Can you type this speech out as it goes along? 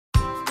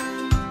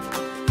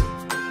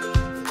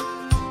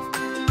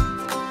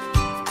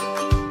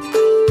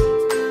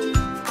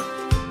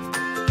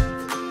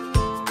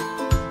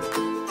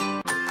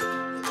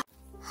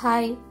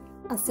Hi,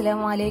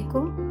 അസ്സലാമു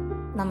അലൈക്കും,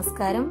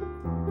 നമസ്കാരം.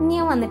 ഇനി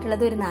ഞാൻ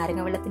വന്നിട്ടുള്ളത് ഒരു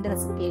നാരങ്ങ വെള്ളത്തിന്റെ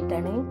റെസിപ്പി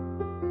ആയിട്ടാണ്.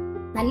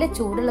 നല്ല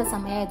ചൂടുള്ള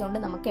സമയമായതുകൊണ്ട്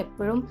നമുക്ക്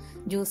എപ്പോഴും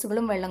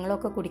ജ്യൂസുകളും വെള്ളങ്ങളും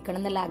ഒക്കെ കുടിക്കണം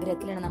എന്നുള്ള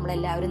ആഗ്രഹത്തിലാണ്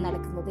നമ്മളെല്ലാവരും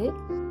നടക്കുന്നത്.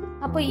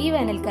 അപ്പോൾ ഈ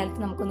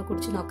വേനൽക്കാലത്ത് നമുക്കൊന്ന്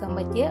കുടിച്ചു നോക്കാൻ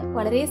പറ്റിയ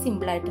വളരെ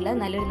സിമ്പിൾ ആയിട്ടുള്ള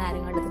നല്ലൊരു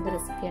നാരങ്ങ വെള്ളത്തിന്റെ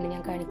റെസിപ്പിയാണ്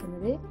ഞാൻ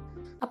കാണിക്കുന്നത്.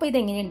 അപ്പോൾ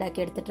ഇതെങ്ങനെ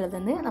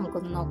ഉണ്ടാക്കിയെടുത്തിട്ടുള്ളതെന്ന്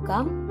നമുക്കൊന്ന്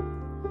നോക്കാം.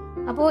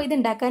 അപ്പോൾ ഇത്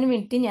ഉണ്ടാക്കാൻ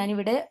വേണ്ടിയിട്ട്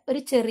ഞാനിവിടെ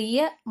ഒരു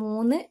ചെറിയ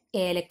 3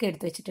 ഏലക്ക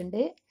എടുത്തു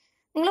വെച്ചിട്ടുണ്ട്.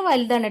 നിങ്ങൾ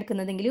വലുതാണ്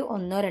എടുക്കുന്നതെങ്കിൽ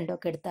 1 or 2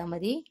 ഒക്കെ എടുത്താൽ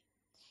മതി.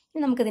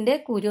 ഇനി നമുക്കിതിൻ്റെ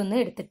കുരു ഒന്ന്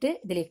എടുത്തിട്ട്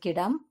ഇതിലേക്ക്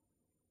ഇടാം.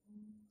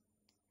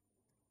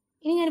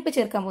 ഇനി ഞാനിപ്പോൾ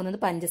ചേർക്കാൻ പോകുന്നത്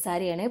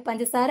പഞ്ചസാരയാണ്.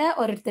 പഞ്ചസാര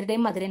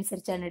ഓരോരുത്തരുടെയും മധുരം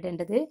അനുസരിച്ചാണ്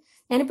ഇടേണ്ടത്.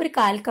 ഞാനിപ്പോൾ ഒരു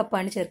 1/4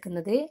 കപ്പാണ്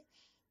ചേർക്കുന്നത്.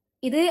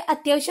 ഇത്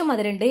അത്യാവശ്യം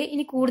മധുരമുണ്ട്.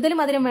 ഇനി കൂടുതൽ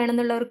മധുരം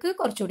വേണമെന്നുള്ളവർക്ക്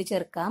കുറച്ചുകൂടി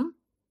ചേർക്കാം.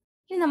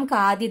 ഇനി നമുക്ക്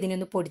ആദ്യം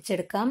ഇതിനൊന്ന്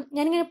പൊടിച്ചെടുക്കാം.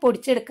 ഞാനിങ്ങനെ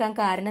പൊടിച്ചെടുക്കാൻ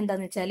കാരണം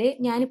എന്താണെന്ന് വെച്ചാൽ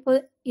ഞാനിപ്പോൾ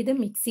ഇത്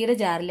മിക്സിയുടെ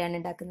ജാറിലാണ്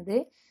ഉണ്ടാക്കുന്നത്.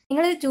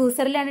 നിങ്ങൾ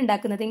ജ്യൂസറിലാണ്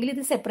ഉണ്ടാക്കുന്നതെങ്കിൽ ഇത്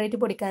സെപ്പറേറ്റ്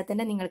പൊടിക്കാതെ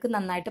തന്നെ നിങ്ങൾക്ക്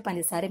നന്നായിട്ട്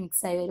പഞ്ചസാര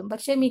മിക്സ് ആയി വരും.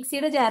 പക്ഷേ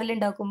മിക്സിയുടെ ജാറിൽ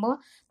ഉണ്ടാക്കുമ്പോൾ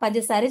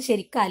പഞ്ചസാര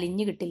ശരിക്കും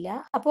അലിഞ്ഞു കിട്ടില്ല.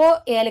 അപ്പോൾ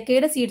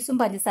ഏലക്കയുടെ സീഡ്സും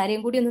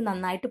പഞ്ചസാരയും കൂടി ഒന്ന്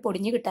നന്നായിട്ട്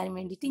പൊടിഞ്ഞു കിട്ടാൻ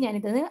വേണ്ടിയിട്ട്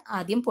ഞാനിത്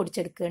ആദ്യം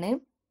പൊടിച്ചെടുക്കുകയാണ്.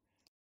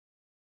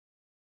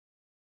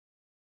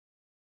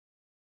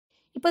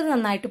 ഇപ്പോൾ ഇത്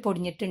നന്നായിട്ട്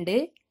പൊടിഞ്ഞിട്ടുണ്ട്.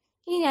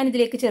 ഇനി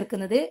ഞാനിതിലേക്ക്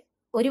ചേർക്കുന്നത്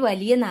ഒരു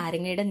വലിയ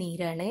നാരങ്ങയുടെ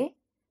നീരാണ്.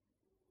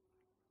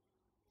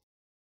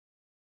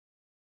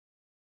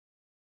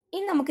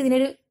 ഇനി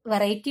നമുക്കിതിനൊരു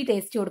വെറൈറ്റി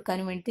ടേസ്റ്റ് കൊടുക്കാൻ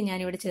വേണ്ടിയിട്ട്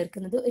ഞാനിവിടെ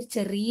ചേർക്കുന്നത് ഒരു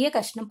ചെറിയ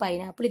കഷ്ണം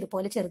പൈനാപ്പിൾ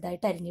ഇതുപോലെ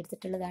ചെറുതായിട്ട്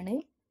അരിഞ്ഞെടുത്തിട്ടുള്ളതാണ്.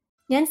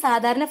 ഞാൻ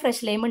സാധാരണ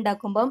ഫ്രഷ് ലൈം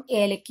ഉണ്ടാക്കുമ്പം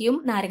ഏലക്കയും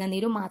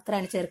നാരങ്ങനീരും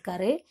മാത്രമാണ്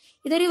ചേർക്കാറ്.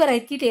 ഇതൊരു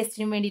വെറൈറ്റി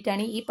ടേസ്റ്റിന്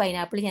വേണ്ടിയിട്ടാണ് ഈ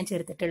പൈനാപ്പിൾ ഞാൻ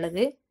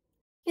ചേർത്തിട്ടുള്ളത്.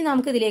 ഇനി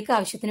നമുക്കിതിലേക്ക്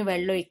ആവശ്യത്തിന്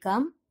വെള്ളം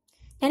ഒഴിക്കാം.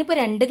 ഞാനിപ്പോൾ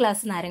 2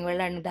 ഗ്ലാസ് നാരങ്ങ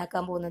വെള്ളമാണ്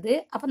ഉണ്ടാക്കാൻ പോകുന്നത്.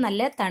 അപ്പം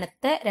നല്ല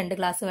തണുത്ത 2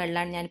 ഗ്ലാസ്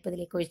വെള്ളമാണ് ഞാനിപ്പോൾ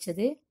ഇതിലേക്ക്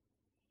ഒഴിച്ചത്.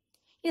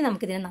 ഇനി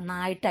നമുക്കിതിനെ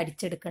നന്നായിട്ട്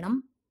അടിച്ചെടുക്കണം.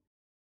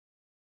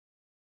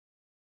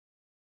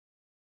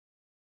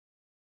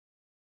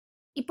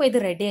 ഇപ്പോൾ ഇത്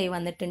റെഡിയായി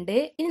വന്നിട്ടുണ്ട്.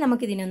 ഇനി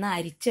നമുക്കിതിനൊന്ന്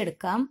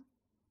അരിച്ചെടുക്കാം.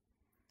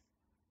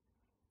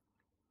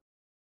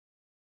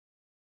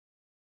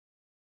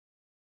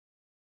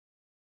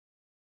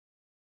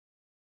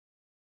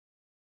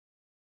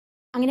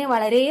 അങ്ങനെ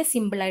വളരെ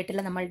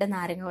സിമ്പിളായിട്ടുള്ള നമ്മളുടെ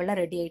നാരങ്ങ വെള്ളം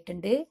റെഡി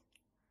ആയിട്ടുണ്ട്.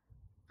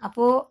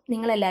 അപ്പോൾ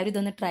നിങ്ങളെല്ലാവരും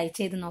ഇതൊന്ന് ട്രൈ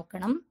ചെയ്ത്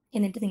നോക്കണം.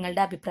 എന്നിട്ട്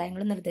നിങ്ങളുടെ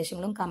അഭിപ്രായങ്ങളും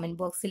നിർദ്ദേശങ്ങളും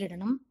കമൻറ്റ് ബോക്സിൽ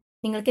ഇടണം.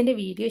 നിങ്ങൾക്ക് എൻ്റെ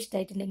വീഡിയോ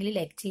ഇഷ്ടമായിട്ടുണ്ടെങ്കിൽ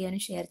ലൈക്ക്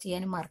ചെയ്യാനും ഷെയർ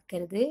ചെയ്യാനും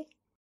മറക്കരുത്.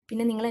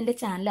 പിന്നെ നിങ്ങൾ എൻ്റെ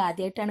ചാനൽ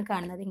ആദ്യമായിട്ടാണ്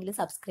കാണുന്നതെങ്കിൽ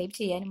സബ്സ്ക്രൈബ്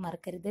ചെയ്യാനും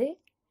മറക്കരുത്.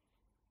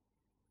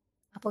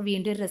 അപ്പോൾ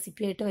വീണ്ടും ഒരു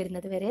റെസിപ്പി ആയിട്ട്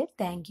വരുന്നത് വരെ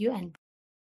താങ്ക് യു ആൻഡ്